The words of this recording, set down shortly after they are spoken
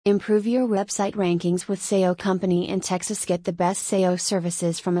Improve your website rankings with SEO Company in Texas. Get the best SEO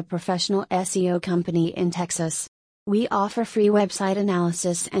services from a professional SEO company in Texas. We offer free website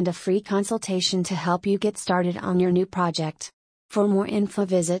analysis and a free consultation to help you get started on your new project. For more info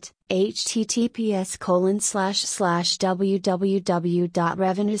visit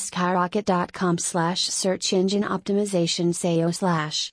https://www.revenueskyrocket.com/search engine optimization SEO/.